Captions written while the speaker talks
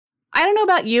I don't know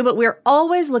about you, but we're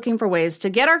always looking for ways to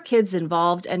get our kids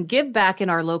involved and give back in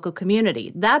our local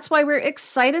community. That's why we're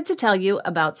excited to tell you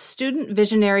about Student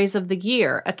Visionaries of the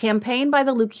Year, a campaign by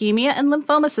the Leukemia and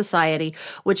Lymphoma Society,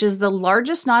 which is the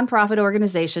largest nonprofit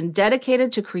organization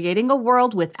dedicated to creating a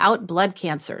world without blood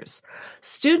cancers.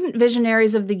 Student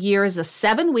Visionaries of the Year is a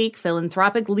 7-week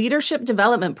philanthropic leadership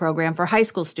development program for high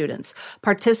school students.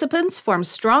 Participants form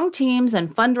strong teams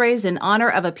and fundraise in honor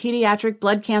of a pediatric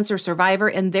blood cancer survivor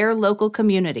in their local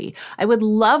community. I would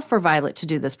love for Violet to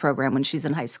do this program when she's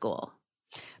in high school.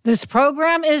 This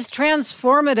program is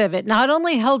transformative. It not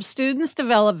only helps students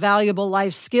develop valuable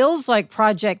life skills like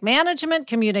project management,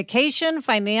 communication,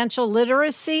 financial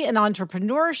literacy, and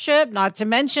entrepreneurship, not to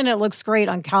mention it looks great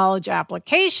on college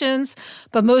applications,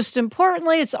 but most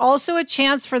importantly, it's also a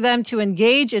chance for them to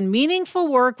engage in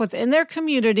meaningful work within their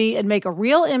community and make a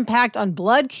real impact on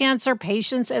blood cancer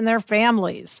patients and their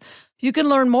families. You can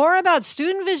learn more about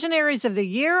Student Visionaries of the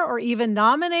Year or even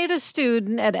nominate a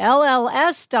student at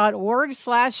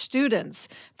lls.org/students.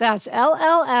 That's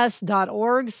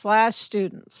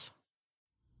lls.org/students.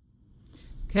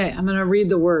 Okay, I'm going to read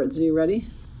the words. Are you ready?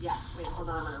 Yeah. Wait, hold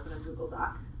on. I'm going to open a Google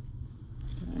Doc.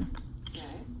 Okay.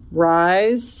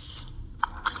 Rise.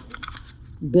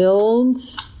 Build.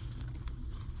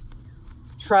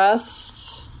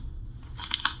 Trust.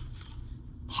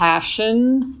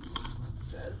 Passion.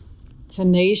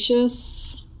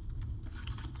 Tenacious.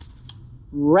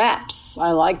 Reps.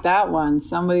 I like that one.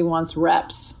 Somebody wants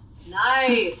reps.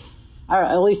 Nice. All right,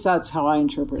 at least that's how I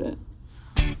interpret it.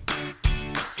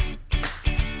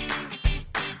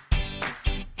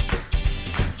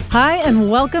 Hi, and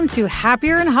welcome to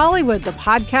Happier in Hollywood, the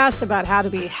podcast about how to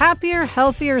be happier,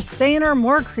 healthier, saner,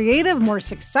 more creative, more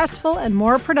successful, and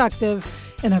more productive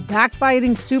in a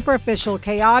backbiting, superficial,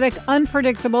 chaotic,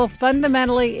 unpredictable,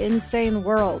 fundamentally insane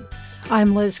world.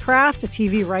 I'm Liz Craft, a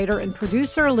TV writer and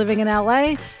producer living in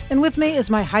LA, and with me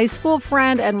is my high school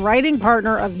friend and writing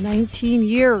partner of 19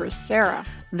 years, Sarah.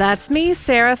 That's me,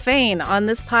 Sarah Fain. On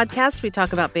this podcast, we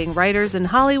talk about being writers in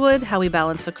Hollywood, how we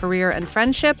balance a career and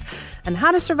friendship, and how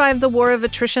to survive the war of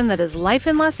attrition that is life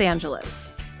in Los Angeles.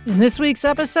 In this week's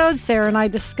episode, Sarah and I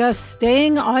discuss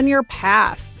staying on your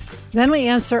path. Then we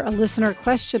answer a listener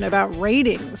question about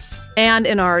ratings. And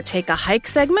in our Take a Hike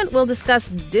segment, we'll discuss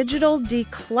digital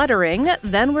decluttering.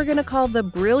 Then we're going to call the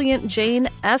brilliant Jane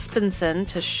Espenson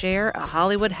to share a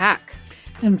Hollywood hack.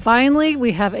 And finally,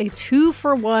 we have a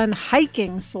 2-for-1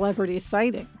 hiking celebrity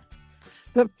sighting.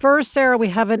 But first, Sarah, we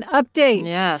have an update.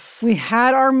 Yes. We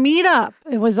had our meetup.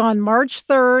 It was on March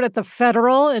 3rd at the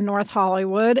Federal in North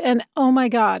Hollywood. And oh my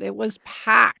God, it was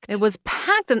packed. It was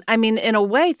packed. And I mean, in a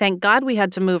way, thank God we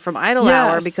had to move from Idle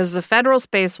Hour because the Federal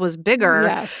space was bigger.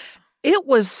 Yes. It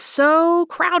was so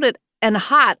crowded and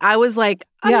hot. I was like,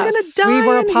 I'm going to die. We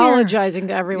were in apologizing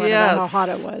to everyone about how hot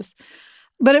it was.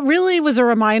 But it really was a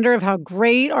reminder of how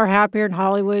great our Happier in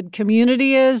Hollywood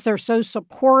community is. They're so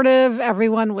supportive.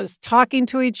 Everyone was talking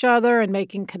to each other and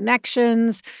making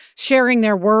connections, sharing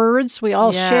their words. We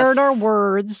all shared our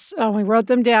words. We wrote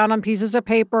them down on pieces of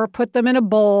paper, put them in a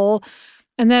bowl,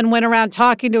 and then went around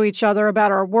talking to each other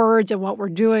about our words and what we're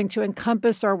doing to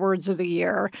encompass our words of the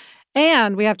year.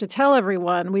 And we have to tell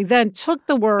everyone, we then took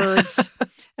the words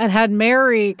and had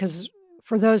Mary, because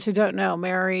for those who don't know,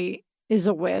 Mary is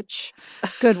a witch,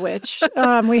 good witch.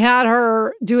 We had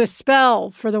her do a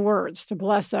spell for the words to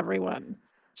bless everyone.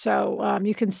 So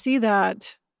you can see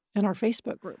that in our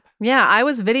Facebook group. Yeah, I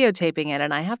was videotaping it,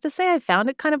 and I have to say I found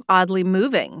it kind of oddly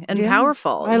moving and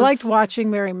powerful. I liked watching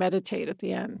Mary meditate at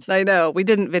the end. I know. We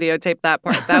didn't videotape that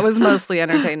part. That was mostly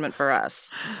entertainment for us.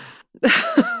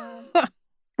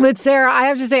 But Sarah, I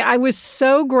have to say, I was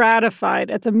so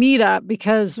gratified at the meetup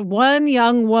because one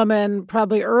young woman,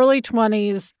 probably early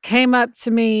 20s, came up to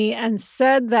me and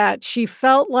said that she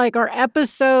felt like our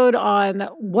episode on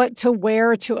what to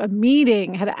wear to a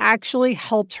meeting had actually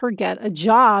helped her get a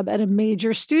job at a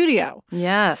major studio.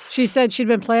 Yes. She said she'd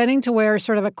been planning to wear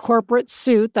sort of a corporate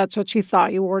suit. That's what she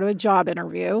thought you wore to a job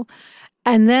interview.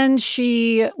 And then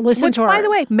she listened to her. Which, by the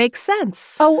way, makes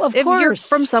sense. Oh, of course. If you're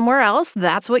from somewhere else,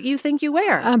 that's what you think you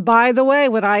wear. By the way,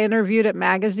 when I interviewed at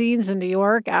magazines in New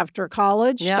York after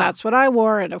college, that's what I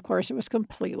wore. And of course, it was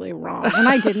completely wrong. And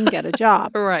I didn't get a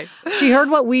job. Right. She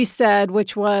heard what we said,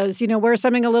 which was, wear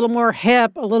something a little more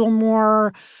hip, a little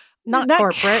more, not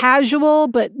corporate. Casual,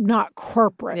 but not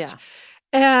corporate. Yeah.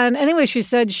 And anyway, she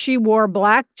said she wore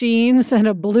black jeans and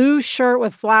a blue shirt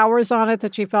with flowers on it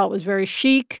that she felt was very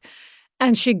chic.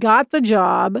 And she got the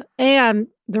job. And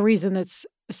the reason it's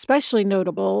especially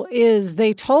notable is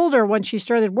they told her when she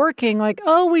started working, like,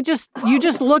 oh, you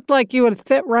just looked like you would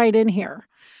fit right in here.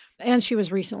 And she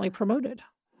was recently promoted.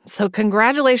 So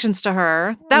congratulations to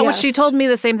her. She told me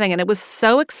the same thing, and it was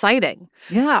so exciting.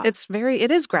 Yeah.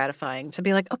 It is gratifying to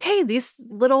be like, okay, these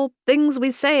little things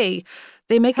we say,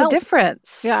 they make a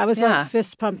difference. Yeah, I was like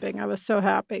fist pumping. I was so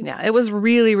happy. Yeah, it was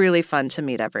really, really fun to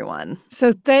meet everyone.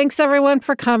 So thanks, everyone,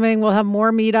 for coming. We'll have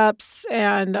more meetups,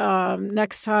 and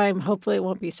next time, hopefully it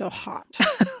won't be so hot.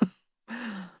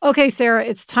 Okay, Sarah,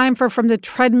 it's time for From the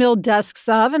Treadmill Desks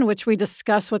Of, in which we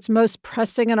discuss what's most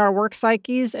pressing in our work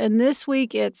psyches. And this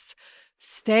week, it's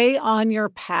stay on your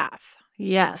path.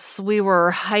 Yes, we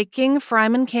were hiking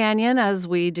Fryman Canyon, as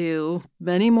we do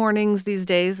many mornings these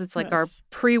days. It's like our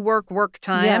pre-work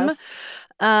time. Yes.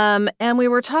 And we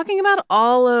were talking about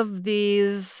all of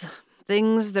these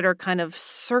things that are kind of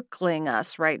circling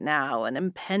us right now and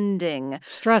impending.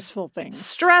 Stressful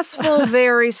things.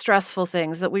 Very stressful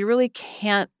things that we really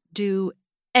can't do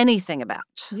anything about.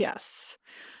 Yes.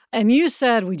 And you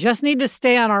said we just need to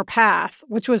stay on our path,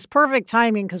 which was perfect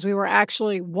timing because we were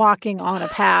actually walking on a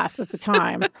path at the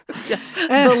time. Yes.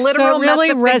 The literal so it really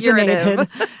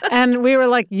resonated. And we were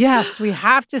like, yes, we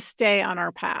have to stay on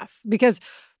our path because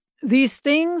these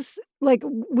things, like,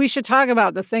 we should talk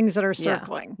about the things that are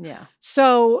circling. Yeah.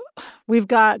 So we've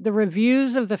got the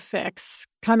reviews of the Fix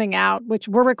coming out, which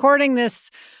we're recording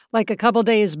this like a couple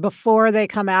days before they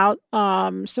come out.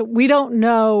 So we don't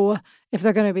know if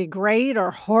they're going to be great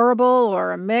or horrible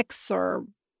or a mix or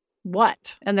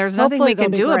what. And there's nothing we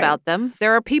can do about them.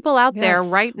 There are people out there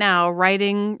right now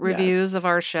writing reviews of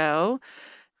our show.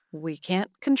 We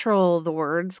can't control the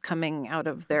words coming out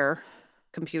of their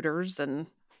computers and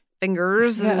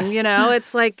fingers and,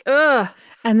 it's like, ugh.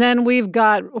 And then we've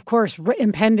got, of course,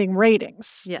 impending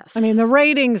ratings. Yes. I mean, the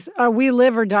ratings, we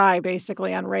live or die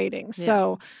basically on ratings. Yeah.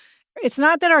 So it's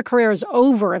not that our career is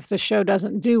over if the show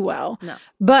doesn't do well. No.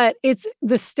 But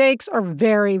the stakes are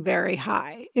very, very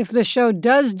high. If the show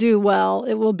does do well,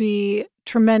 it will be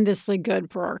tremendously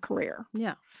good for our career.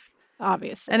 Yeah.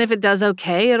 Obviously. And if it does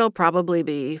okay, it'll probably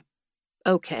be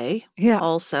okay. Yeah.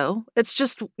 Also, it's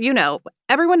just,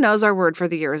 everyone knows our word for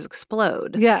the year is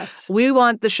explode. Yes. We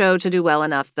want the show to do well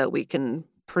enough that we can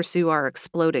pursue our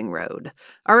exploding road,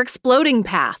 our exploding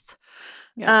path.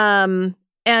 Yeah.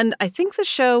 And I think the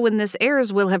show, when this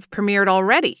airs, will have premiered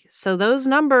already. So those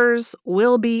numbers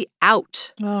will be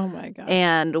out. Oh, my gosh.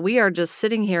 And we are just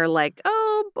sitting here like,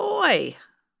 oh, boy.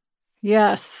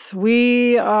 Yes,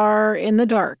 we are in the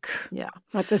dark. Yeah.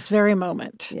 At this very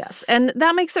moment. Yes. And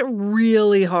that makes it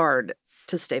really hard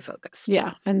to stay focused.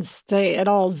 Yeah. And stay at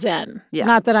all zen. Yeah.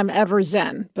 Not that I'm ever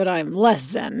zen, but I'm less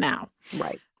zen now.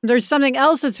 Right. There's something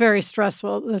else that's very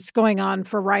stressful that's going on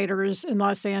for writers in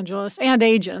Los Angeles and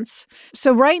agents.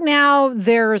 So right now,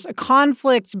 there's a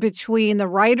conflict between the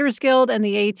Writers Guild and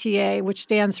the ATA, which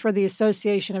stands for the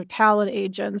Association of Talent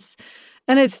Agents.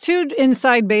 And it's too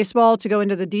inside baseball to go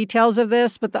into the details of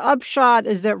this, but the upshot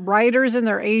is that writers and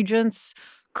their agents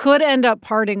could end up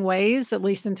parting ways, at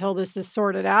least until this is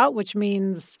sorted out, which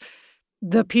means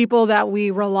the people that we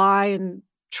rely and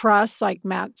trust, like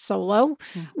Matt Solo,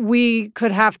 we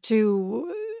could have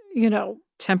to,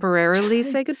 temporarily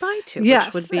say goodbye to.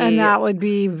 Yes, which would be, and that would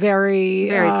be very,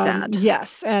 very sad.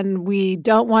 Yes, and we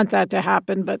don't want that to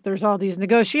happen, but there's all these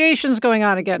negotiations going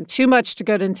on. Again, too much to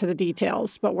get into the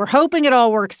details, but we're hoping it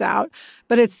all works out.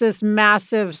 But it's this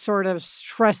massive sort of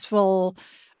stressful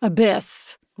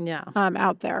abyss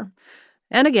out there.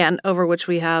 And again, over which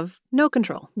we have no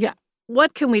control. Yeah.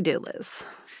 What can we do, Liz?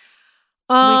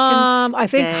 I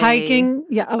think hiking,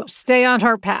 stay on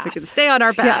our path. We can stay on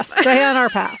our path. Yes, stay on our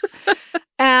path.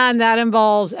 And that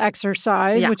involves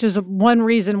exercise, which is one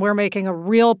reason we're making a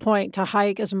real point to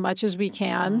hike as much as we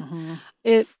can. Mm-hmm.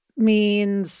 It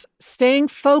means staying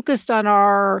focused on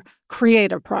our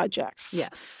creative projects.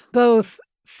 Yes. Both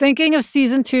thinking of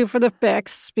season 2 for the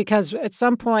Fix, because at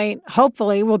some point,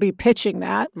 hopefully, we'll be pitching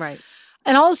that. Right.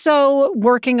 And also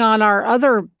working on our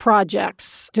other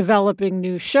projects, developing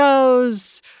new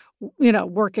shows,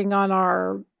 working on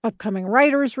our upcoming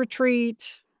writers'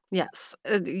 retreat. Yes.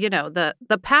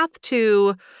 The path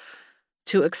to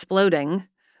exploding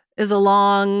is a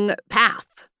long path.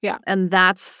 Yeah. And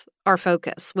that's our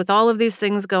focus. With all of these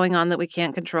things going on that we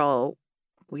can't control,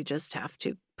 we just have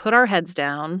to put our heads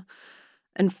down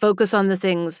and focus on the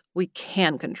things we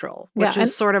can control, which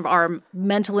is sort of our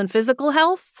mental and physical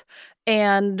health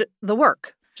and the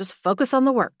work. Just focus on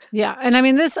the work. Yeah. And I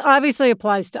mean, this obviously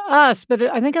applies to us, but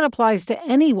I think it applies to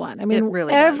anyone. I mean,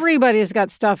 really everybody's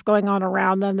got stuff going on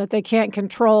around them that they can't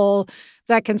control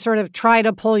that can sort of try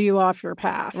to pull you off your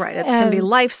path. Right. It can be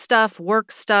life stuff,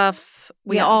 work stuff.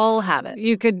 We all have it.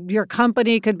 Your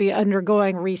company could be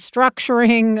undergoing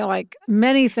restructuring, like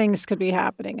many things could be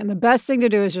happening. And the best thing to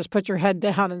do is just put your head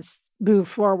down and move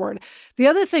forward. The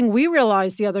other thing we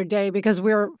realized the other day, because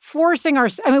we were forcing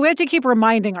we have to keep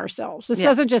reminding ourselves. This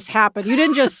doesn't just happen. You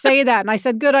didn't just say that, and I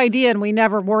said, good idea, and we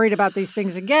never worried about these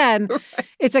things again. Right.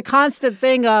 It's a constant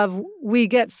thing of we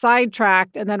get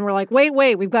sidetracked, and then we're like,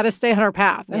 wait, we've got to stay on our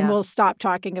path, and we'll stop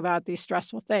talking about these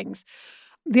stressful things.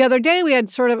 The other day, we had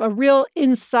sort of a real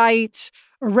insight,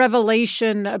 a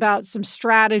revelation about some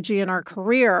strategy in our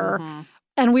career. Mm-hmm.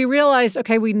 And we realized,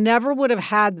 okay, we never would have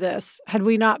had this had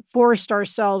we not forced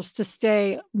ourselves to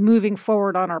stay moving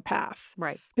forward on our path.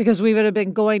 Right. Because we would have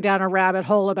been going down a rabbit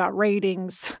hole about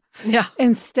ratings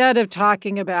instead of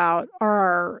talking about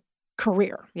our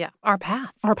career. Yeah, our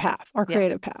path. Our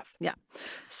creative path. Yeah.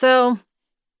 So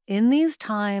in these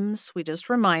times, we just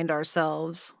remind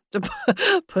ourselves to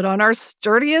put on our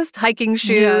sturdiest hiking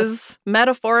shoes,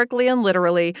 metaphorically and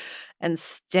literally, and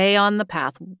stay on the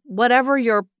path. Whatever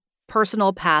your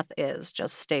personal path is,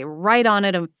 just stay right on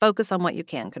it and focus on what you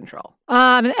can control.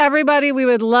 And everybody, we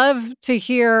would love to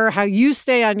hear how you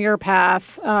stay on your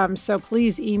path. So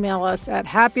please email us at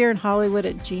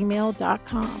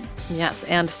happierinhollywood@gmail.com. Yes,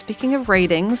 and speaking of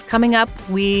ratings, coming up,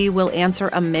 we will answer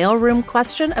a mailroom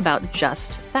question about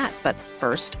just that. But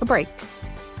first, a break.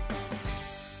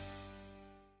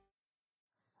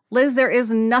 Liz, there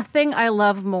is nothing I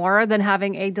love more than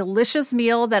having a delicious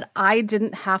meal that I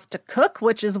didn't have to cook,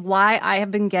 which is why I have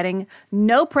been getting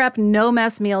no prep, no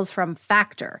mess meals from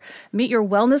Factor. Meet your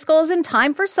wellness goals in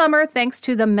time for summer thanks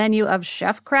to the menu of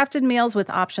chef-crafted meals with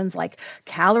options like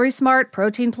Calorie Smart,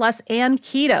 Protein Plus, and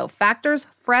Keto. Factor's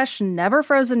fresh, never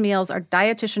frozen meals are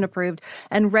dietitian approved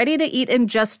and ready to eat in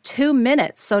just 2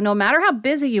 minutes. So no matter how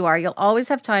busy you are, you'll always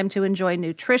have time to enjoy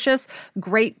nutritious,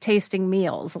 great tasting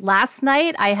meals. Last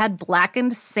night, I had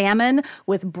blackened salmon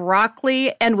with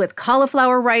broccoli and with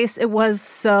cauliflower rice. It was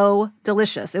so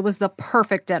delicious. It was the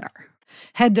perfect dinner.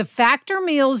 Head to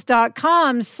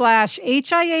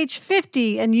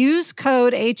factormeals.com/HIH50 and use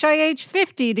code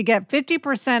HIH50 to get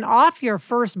 50% off your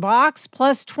first box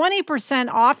plus 20%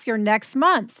 off your next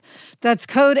month. That's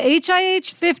code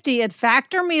HIH50 at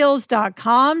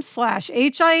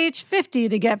factormeals.com/HIH50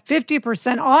 to get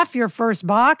 50% off your first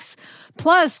box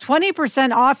plus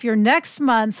 20% off your next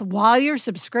month while your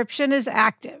subscription is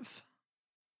active.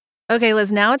 Okay,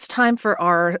 Liz, now it's time for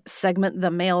our segment,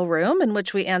 The Mail Room, in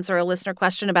which we answer a listener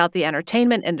question about the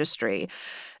entertainment industry.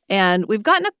 And we've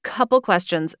gotten a couple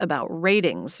questions about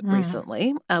ratings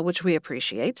recently, which we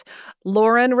appreciate.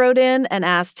 Lauren wrote in and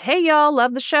asked, hey, y'all,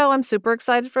 love the show. I'm super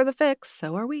excited for The Fix.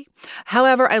 So are we.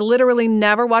 However, I literally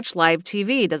never watch live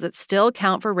TV. Does it still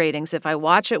count for ratings if I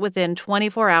watch it within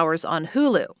 24 hours on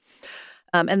Hulu?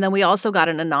 And then we also got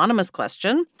an anonymous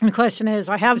question. The question is,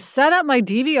 I have set up my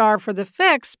DVR for The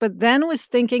Fix, but then was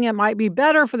thinking it might be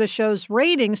better for the show's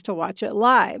ratings to watch it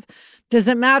live. Does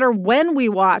it matter when we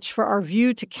watch for our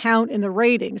view to count in the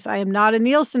ratings? I am not a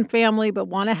Nielsen family, but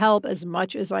want to help as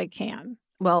much as I can.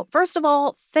 Well, first of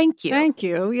all, thank you. Thank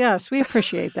you. Yes, we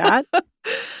appreciate that.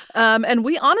 And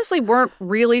we honestly weren't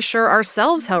really sure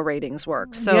ourselves how ratings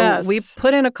work. So we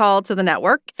put in a call to the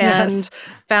network and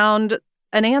found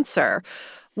an answer,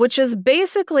 which is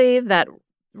basically that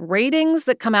ratings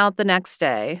that come out the next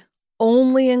day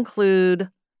only include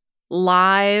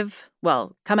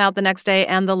come out the next day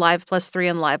and the Live +3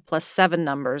 and Live +7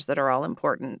 numbers that are all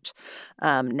important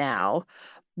now.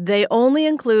 They only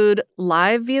include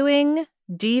live viewing,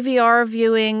 DVR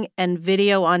viewing, and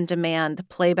video on demand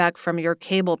playback from your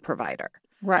cable provider.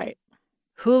 Right.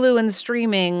 Hulu and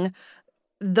streaming,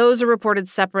 those are reported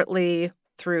separately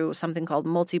through something called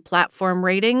multi-platform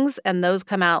ratings, and those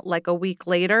come out like a week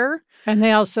later. And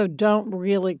they also don't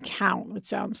really count, it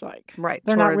sounds like. Right.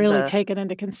 They're not really taken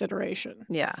into consideration.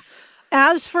 Yeah.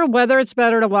 As for whether it's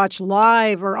better to watch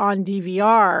live or on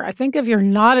DVR, I think if you're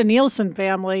not a Nielsen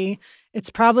family, it's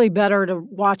probably better to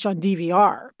watch on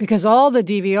DVR because all the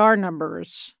DVR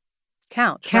numbers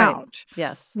count. Right.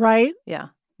 Yes. Right? Yeah.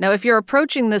 Now, if you're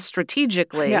approaching this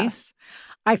strategically... Yes.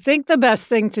 I think the best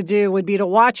thing to do would be to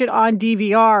watch it on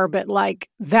DVR, but like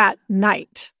that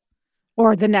night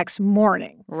or the next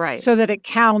morning. Right. So that it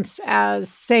counts as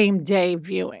same day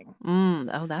viewing.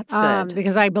 Oh, that's good.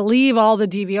 Because I believe all the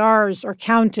DVRs are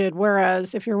counted,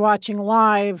 whereas if you're watching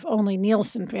live, only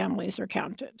Nielsen families are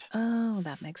counted. Oh,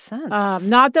 that makes sense.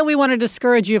 Not that we want to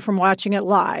discourage you from watching it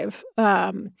live.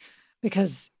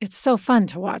 Because it's so fun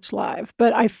to watch live.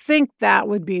 But I think that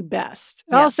would be best.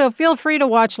 Yeah. Also, feel free to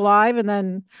watch live and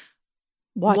then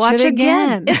watch it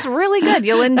again. It's really good.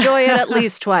 You'll enjoy it at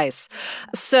least twice.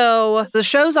 So the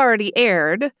show's already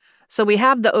aired. So we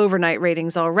have the overnight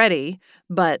ratings already.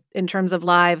 But in terms of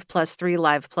Live +3,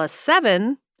 Live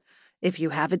 +7, if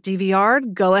you have it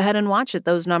DVR'd, go ahead and watch it.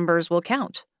 Those numbers will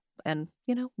count. and,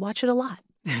 watch it a lot.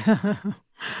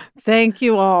 Thank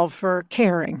you all for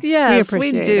caring. Yes, we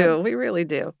appreciate it. We really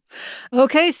do.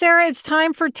 Okay, Sarah, it's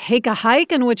time for Take a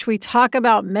Hike, in which we talk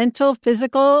about mental,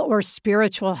 physical, or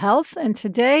spiritual health. And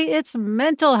today it's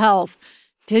mental health.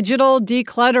 Digital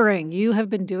decluttering. You have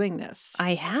been doing this.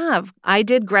 I have. I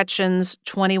did Gretchen's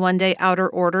 21-day Outer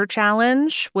Order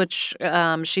challenge, which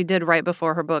she did right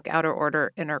before her book, Outer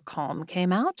Order, Inner Calm,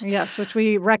 came out. Yes, which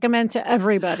we recommend to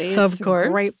everybody. It's of course.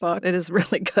 A great book. It is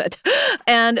really good.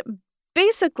 And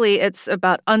basically, it's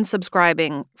about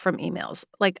unsubscribing from emails.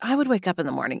 Like, I would wake up in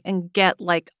the morning and get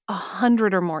like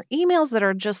 100 or more emails that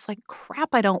are just like crap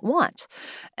I don't want.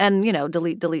 And,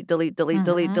 delete, delete, delete, delete,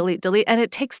 delete, delete, delete. And it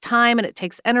takes time and it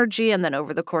takes energy. And then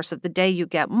over the course of the day, you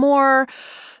get more.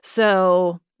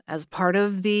 So as part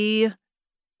of the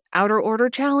Outer Order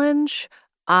challenge,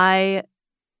 I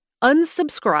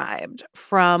unsubscribed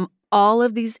from all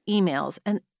of these emails.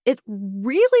 And it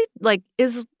really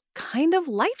is kind of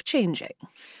life-changing.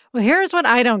 Well, here's what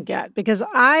I don't get, because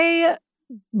I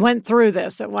went through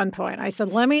this at one point. I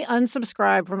said, let me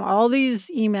unsubscribe from all these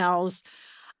emails.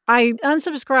 I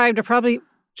unsubscribed to probably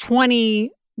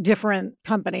 20 different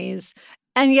companies,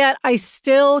 and yet I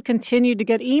still continued to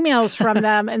get emails from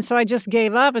them. And so I just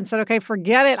gave up and said, okay,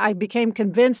 forget it. I became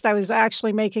convinced I was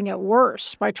actually making it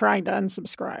worse by trying to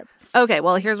unsubscribe. Okay,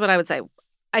 well, here's what I would say.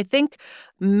 I think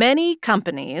many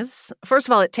companies, first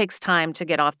of all, it takes time to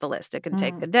get off the list. It can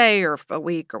take a day or a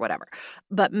week or whatever.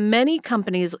 But many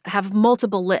companies have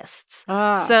multiple lists.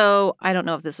 So I don't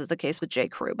know if this is the case with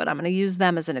J.Crew, but I'm going to use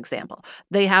them as an example.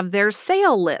 They have their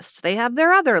sale list. They have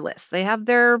their other lists. They have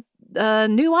their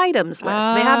new items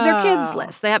list. They have their kids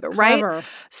list. They have it, right?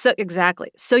 So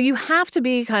exactly. So you have to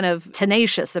be kind of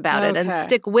tenacious about it and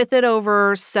stick with it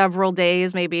over several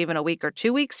days, maybe even a week or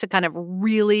 2 weeks, to kind of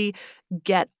really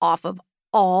get off of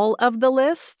all of the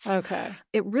lists. Okay.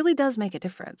 It really does make a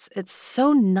difference. It's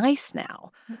so nice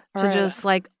now to just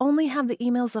only have the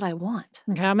emails that I want.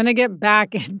 Okay, I'm going to get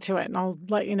back into it, and I'll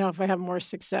let you know if I have more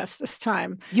success this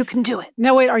time. You can do it.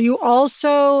 Now, wait, are you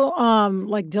also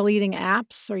deleting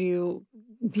apps? Are you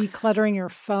decluttering your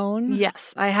phone?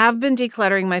 Yes, I have been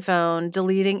decluttering my phone,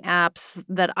 deleting apps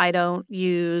that I don't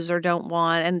use or don't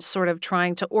want, and sort of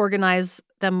trying to organize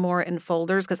them more in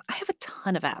folders, because I have a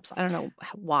ton of apps. I don't know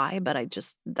why, but I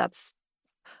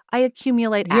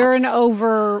accumulate apps. You're an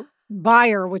over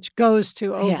buyer, which goes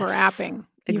to over apping,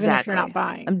 even if you're not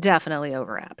buying. I'm definitely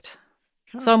over-apped.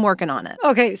 So I'm working on it.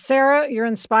 Okay, Sarah, you're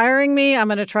inspiring me. I'm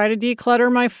going to try to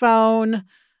declutter my phone.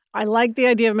 I like the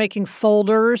idea of making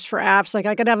folders for apps. Like,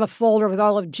 I could have a folder with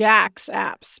all of Jack's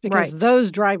apps, because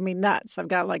those drive me nuts. I've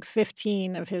got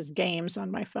 15 of his games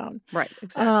on my phone. Right,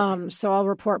 exactly. So I'll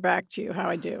report back to you how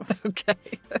I do. Okay.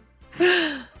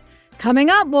 Coming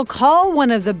up, we'll call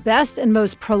one of the best and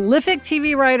most prolific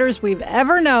TV writers we've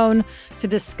ever known to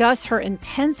discuss her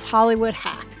intense Hollywood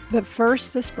hack. But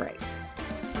first, this break.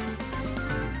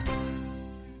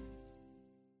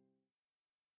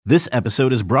 This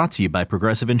episode is brought to you by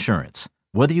Progressive Insurance.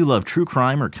 Whether you love true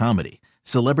crime or comedy,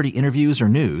 celebrity interviews or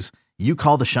news, you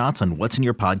call the shots on what's in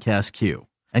your podcast queue.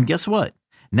 And guess what?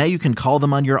 Now you can call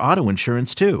them on your auto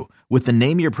insurance too, with the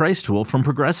Name Your Price tool from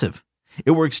Progressive.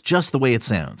 It works just the way it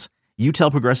sounds. You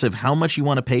tell Progressive how much you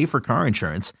want to pay for car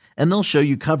insurance, and they'll show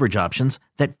you coverage options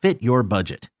that fit your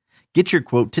budget. Get your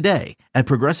quote today at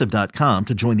Progressive.com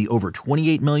to join the over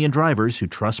 28 million drivers who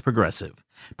trust Progressive.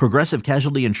 Progressive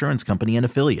Casualty Insurance Company and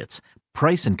Affiliates.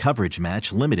 Price and coverage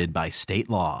match limited by state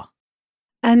law.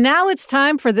 And now it's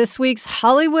time for this week's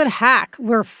Hollywood hack.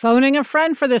 We're phoning a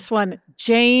friend for this one,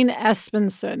 Jane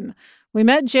Espenson. We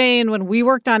met Jane when we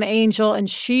worked on Angel, and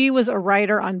she was a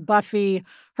writer on Buffy.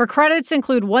 Her credits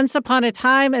include Once Upon a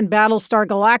Time and Battlestar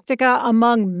Galactica,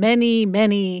 among many,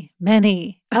 many,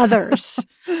 many others.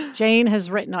 Jane has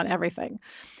written on everything.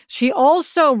 She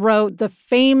also wrote the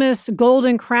famous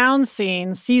Golden Crown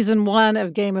scene, season 1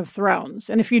 of Game of Thrones.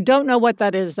 And if you don't know what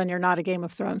that is, then you're not a Game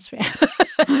of Thrones fan.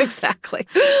 Exactly.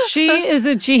 She is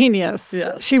a genius.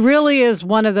 Yes. She really is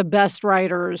one of the best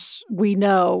writers we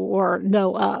know or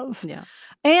know of. Yeah.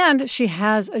 And she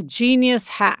has a genius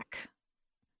hack.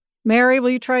 Mary,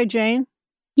 will you try Jane?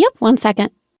 Yep, 1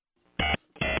 second.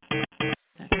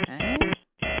 Okay.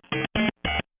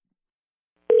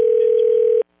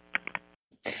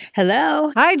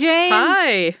 Hello. Hi, Jane.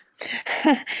 Hi.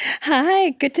 Hi,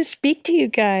 good to speak to you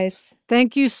guys.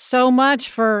 Thank you so much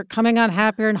for coming on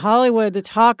Happier in Hollywood to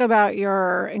talk about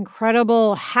your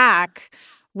incredible hack,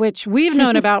 which we've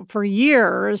known about for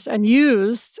years and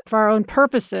used for our own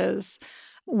purposes,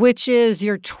 which is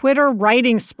your Twitter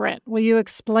writing sprint. Will you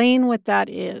explain what that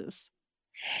is?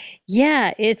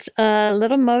 Yeah, it's a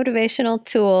little motivational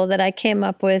tool that I came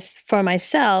up with for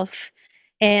myself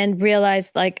and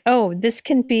realized like, oh, this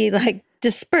can be like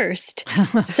dispersed.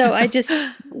 So I just,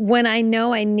 when I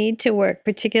know I need to work,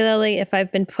 particularly if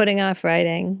I've been putting off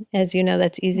writing, as you know,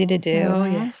 that's easy to do. Oh,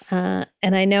 yes.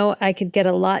 And I know I could get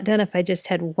a lot done if I just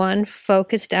had one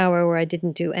focused hour where I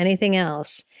didn't do anything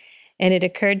else. And it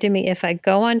occurred to me, if I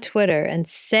go on Twitter and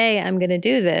say I'm going to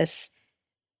do this,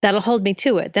 that'll hold me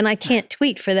to it. Then I can't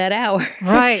tweet for that hour.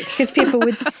 Right. Because people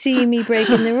would see me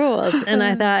breaking the rules. And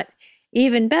I thought,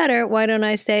 even better, why don't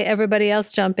I say everybody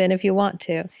else jump in if you want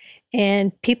to?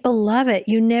 And people love it.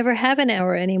 You never have an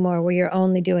hour anymore where you're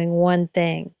only doing one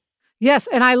thing. Yes,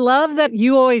 and I love that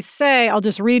you always say, I'll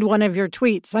just read one of your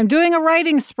tweets. I'm doing a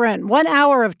writing sprint, 1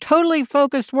 hour of totally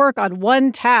focused work on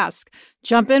one task.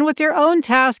 Jump in with your own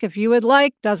task if you would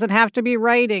like. Doesn't have to be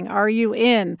writing. Are you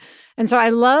in? And so I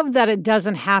love that it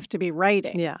doesn't have to be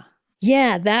writing. Yeah.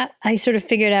 Yeah, that I sort of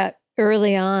figured out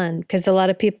early on because a lot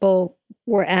of people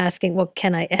were asking, well,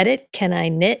 can I edit? Can I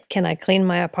knit? Can I clean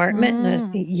my apartment? And I was,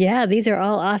 yeah, these are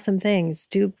all awesome things.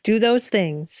 Do those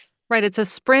things. Right. It's a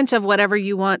sprint of whatever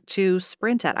you want to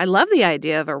sprint at. I love the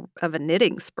idea of a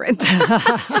knitting sprint.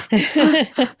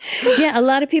 Yeah, a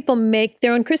lot of people make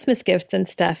their own Christmas gifts and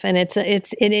stuff. And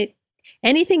it's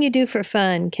anything you do for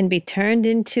fun can be turned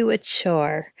into a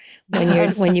chore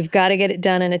when you've got to get it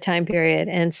done in a time period.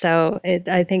 And so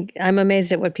I think I'm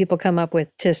amazed at what people come up with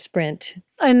to sprint.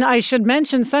 And I should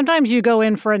mention, sometimes you go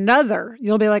in for another.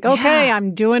 You'll be like, okay,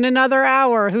 I'm doing another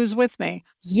hour. Who's with me?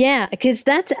 Yeah, because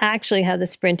that's actually how the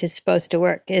sprint is supposed to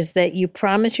work, is that you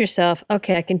promise yourself,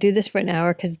 okay, I can do this for an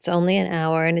hour because it's only an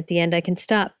hour, and at the end I can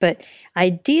stop. But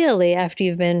ideally, after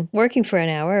you've been working for an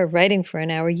hour or writing for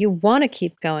an hour, you want to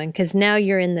keep going because now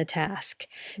you're in the task.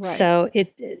 Right. So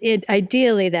it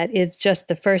ideally, that is just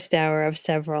the first hour of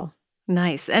several.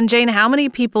 Nice. And Jane, how many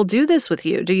people do this with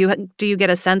you? Do you get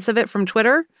a sense of it from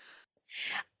Twitter?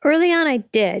 Early on, I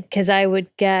did, because I would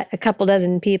get a couple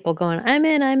dozen people going, I'm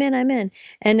in.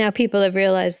 And now people have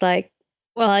realized, like,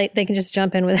 well, they can just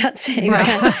jump in without saying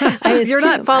that. You're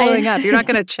not following up. You're not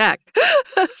going to check.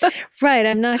 Right.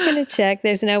 I'm not going to check.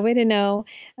 There's no way to know.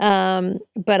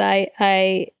 But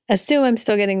I assume I'm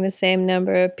still getting the same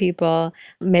number of people.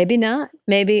 Maybe not.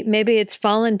 Maybe it's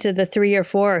fallen to the 3 or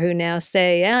 4 who now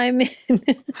say, yeah, I'm in.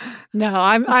 No,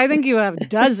 I think you have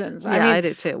dozens. Yeah, I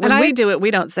do too. When we do it,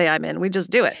 we don't say I'm in. We just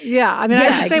do it. Yeah. I mean, I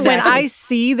have to say, when I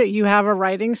see that you have a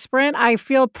writing sprint, I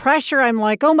feel pressure. I'm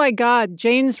like, oh my God,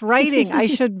 Jane's writing. I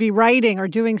should be writing or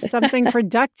doing something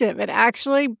productive. It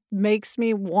actually makes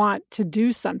me want to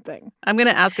do something. I'm going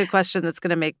to ask a question that's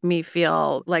going to make me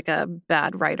feel like a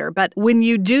bad writer. But when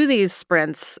you do these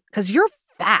sprints, because you're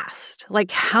fast,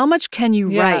 like how much can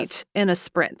you write in a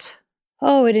sprint?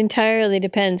 Oh, it entirely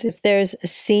depends. If there's a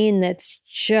scene that's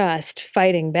just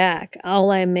fighting back,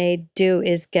 all I may do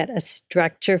is get a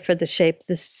structure for the shape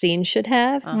the scene should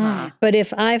have. But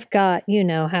if I've got, you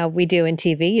know, how we do in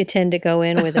TV, you tend to go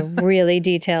in with a really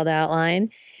detailed outline.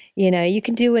 You know, you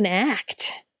can do an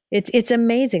act. It's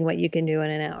amazing what you can do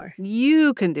in an hour.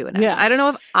 You can do an act. Yes. I don't know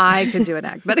if I can do an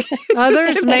act, but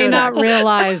others may not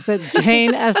realize that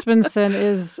Jane Espenson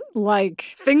is like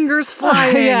fingers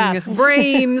flying,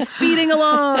 brain speeding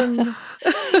along.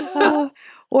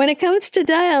 When it comes to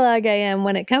dialogue, I am.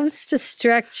 When it comes to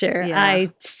structure, I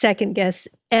second guess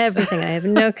everything. I have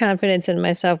no confidence in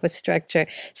myself with structure.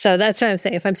 So that's what I'm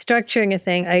saying. If I'm structuring a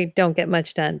thing, I don't get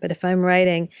much done. But if I'm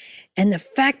writing, and the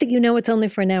fact that you know it's only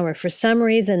for an hour, for some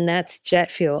reason, that's jet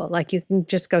fuel. Like you can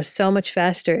just go so much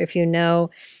faster if you know,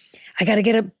 I got to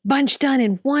get a bunch done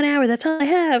in 1 hour. That's all I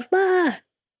have.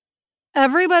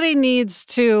 Everybody needs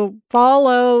to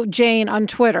follow Jane on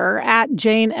Twitter at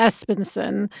Jane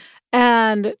Espenson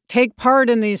and take part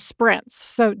in these sprints.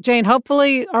 So, Jane,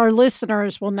 hopefully our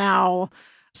listeners will now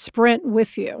sprint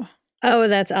with you. Oh,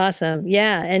 that's awesome.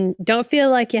 Yeah. And don't feel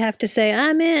like you have to say,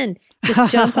 I'm in. Just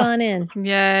jump on in.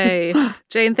 Yay.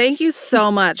 Jane, thank you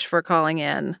so much for calling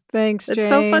in. Thanks, Jane. It's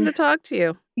so fun to talk to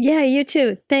you. Yeah, you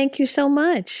too. Thank you so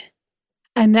much.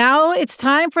 And now it's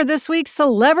time for this week's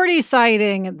celebrity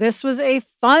sighting. This was a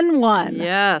fun one.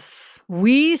 Yes.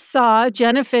 We saw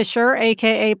Jenna Fischer,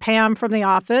 a.k.a. Pam from The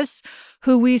Office,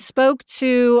 who we spoke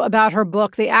to about her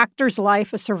book, The Actor's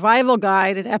Life, A Survival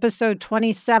Guide, in episode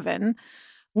 27.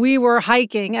 We were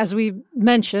hiking, as we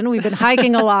mentioned. We've been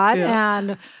hiking a lot,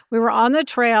 and we were on the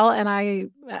trail, and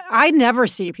I never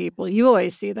see people. You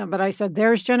always see them. But I said,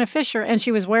 there's Jenna Fischer, and she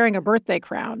was wearing a birthday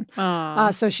crown.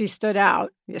 So she stood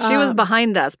out. She was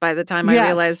behind us by the time I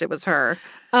realized it was her.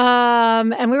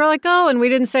 And we were like, oh, and we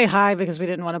didn't say hi because we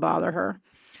didn't want to bother her.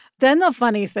 Then the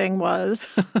funny thing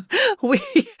was, we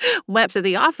went to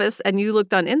the office and you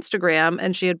looked on Instagram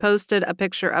and she had posted a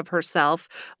picture of herself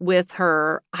with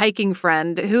her hiking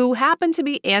friend who happened to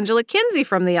be Angela Kinsey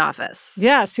from The Office.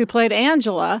 Yes, who played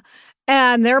Angela.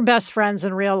 And they're best friends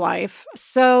in real life.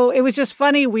 So it was just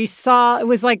funny. It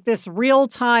was like this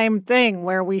real-time thing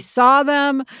where we saw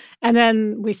them, and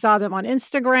then we saw them on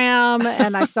Instagram,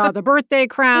 and I saw the birthday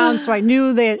crown, so I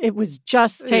knew that it was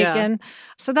just taken. Yeah.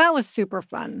 So that was super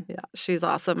fun. Yeah, she's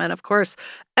awesome. And of course,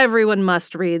 everyone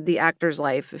must read The Actor's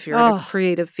Life if you're in a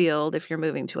creative field, if you're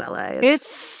moving to LA. It's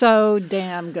so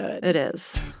damn good. It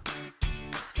is.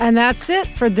 And that's it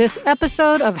for this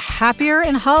episode of Happier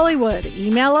in Hollywood.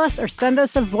 Email us or send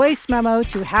us a voice memo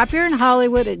to happierin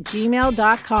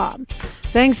hollywood@gmail.com.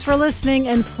 Thanks for listening,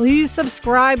 and please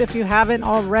subscribe if you haven't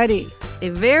already. A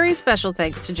very special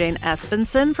thanks to Jane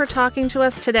Espenson for talking to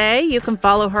us today. You can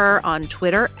follow her on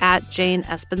Twitter @Jane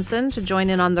Espenson to join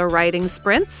in on the writing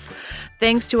sprints.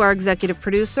 Thanks to our executive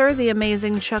producer, the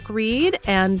amazing Chuck Reed,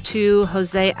 and to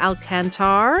Jose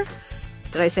Alcantar.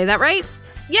 Did I say that right?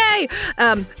 Yay!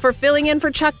 For filling in for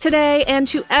Chuck today, and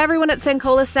to everyone at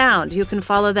Sankola Sound. You can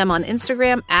follow them on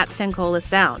Instagram @Sankola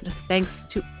Sound. Thanks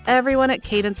to everyone at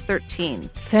Cadence 13.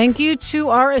 Thank you to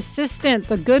our assistant,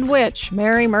 the good witch,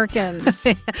 Mary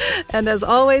Merkins. And as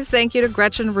always, thank you to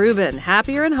Gretchen Rubin.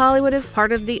 Happier in Hollywood is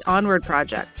part of the Onward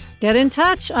Project. Get in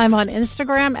touch. I'm on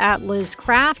Instagram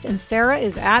 @LizCraft, and Sarah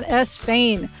is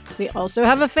 @SFain. We also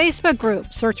have a Facebook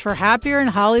group. Search for Happier in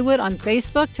Hollywood on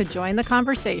Facebook to join the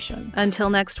conversation. Until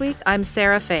next week, I'm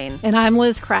Sarah Fain. And I'm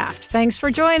Liz Craft. Thanks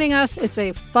for joining us. It's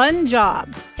a fun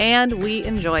job. And we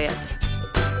enjoy it.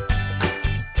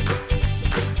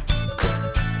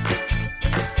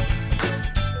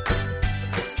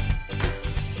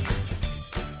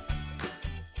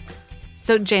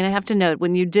 So, Jane, I have to note,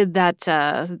 when you did that,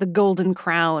 the Golden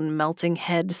Crown melting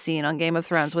head scene on Game of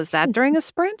Thrones, was that during a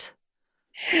sprint?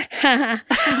 Had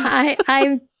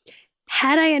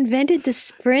I invented the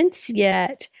sprints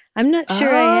yet? I'm not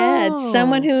sure I had.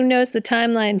 Someone who knows the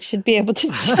timeline should be able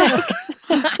to check.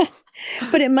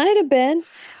 But it might have been.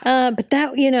 But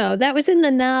that was in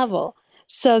the novel.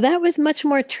 So that was much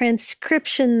more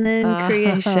transcription than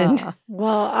creation.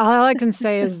 Well, all I can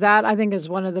say is that I think is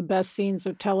one of the best scenes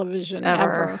of television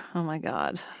ever. Oh, my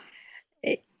God.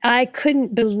 I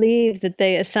couldn't believe that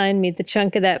they assigned me the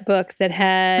chunk of that book that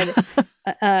had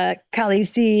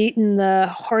Khaleesi eating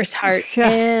the horse heart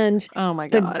and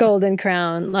the Golden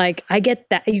Crown. Like, I get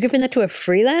that. Are you giving that to a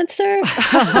freelancer?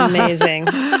 Amazing.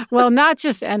 Well, not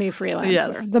just any freelancer.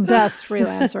 Yes. The best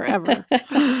freelancer ever.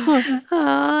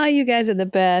 Aw, you guys are the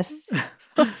best.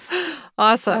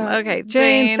 Awesome. Okay,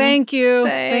 Jane, thank you.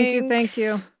 Thanks. Thank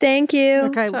you. Thank you.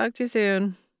 Okay. Talk to you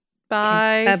soon.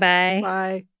 Bye. Okay. Bye-bye.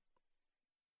 Bye.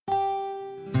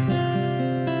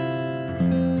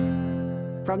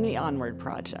 From the Onward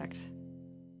Project.